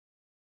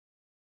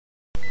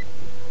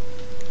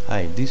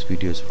Hi, this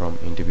video is from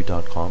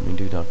interview.com.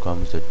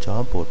 Interview.com is a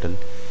job portal.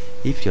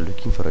 If you're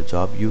looking for a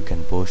job, you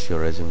can post your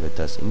resume with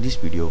us. In this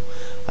video,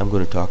 I'm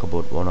going to talk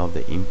about one of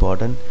the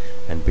important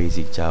and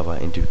basic Java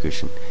interview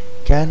question.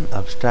 Can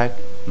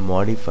abstract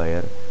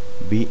modifier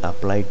be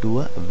applied to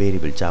a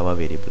variable, Java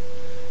variable?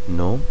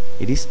 No,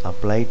 it is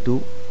applied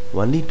to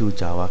only to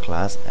Java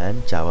class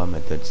and Java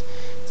methods.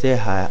 Say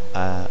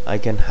I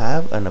can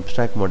have an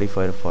abstract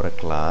modifier for a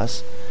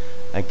class.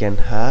 I can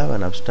have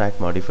an abstract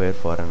modifier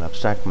for an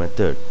abstract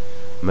method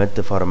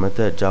for a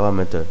method, Java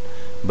method,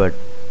 but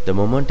the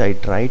moment I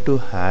try to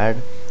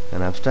add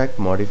an abstract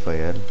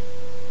modifier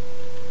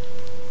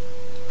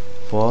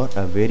for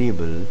a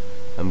variable,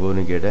 I'm going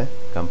to get a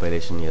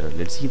compilation error.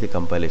 Let's see the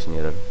compilation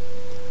error.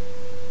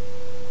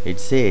 It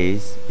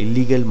says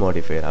illegal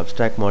modifier.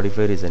 Abstract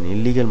modifier is an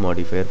illegal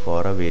modifier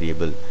for a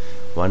variable.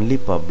 Only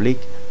public,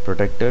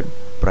 protected,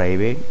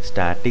 private,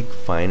 static,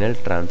 final,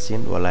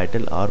 transient,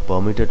 volatile are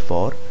permitted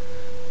for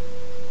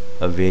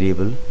a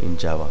variable in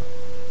Java.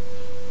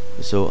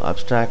 So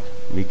abstract,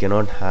 we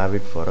cannot have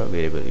it for a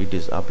variable. It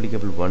is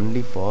applicable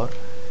only for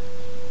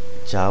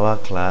Java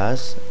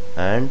class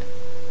and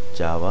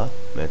Java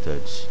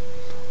methods.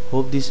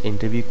 Hope this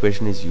interview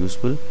question is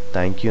useful.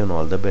 Thank you and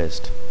all the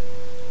best.